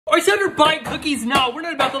Are you started buying cookies? No, we're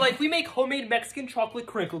not about the life. We make homemade Mexican chocolate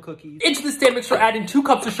crinkle cookies. Into the stand mixer, add in 2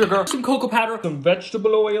 cups of sugar, some cocoa powder, some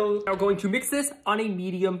vegetable oil. Now we're going to mix this on a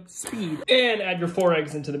medium speed. And add your 4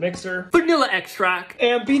 eggs into the mixer. Vanilla extract.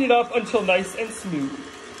 And beat it up until nice and smooth.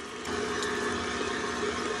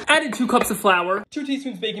 Add in 2 cups of flour, 2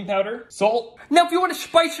 teaspoons baking powder, salt. Now if you want to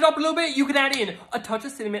spice it up a little bit, you can add in a touch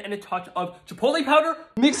of cinnamon and a touch of chipotle powder.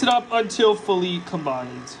 Mix it up until fully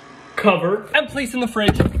combined. Cover and place in the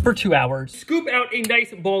fridge for 2 hours. Scoop out a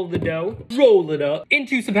nice ball of the dough, roll it up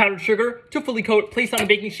into some powdered sugar to fully coat, place on a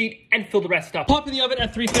baking sheet, and fill the rest up. Pop in the oven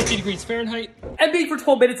at 350 degrees Fahrenheit and bake for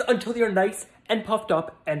 12 minutes until they are nice and puffed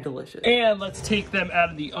up and delicious. And let's take them out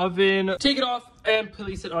of the oven, take it off, and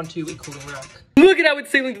place it onto a cooling rack. Look at how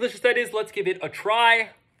insanely delicious that is. Let's give it a try.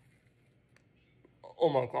 Oh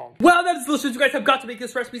my god. Wow, that is delicious. You guys have got to make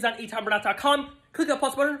this recipe on eitanbernath.com. Click that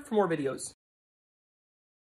plus button for more videos.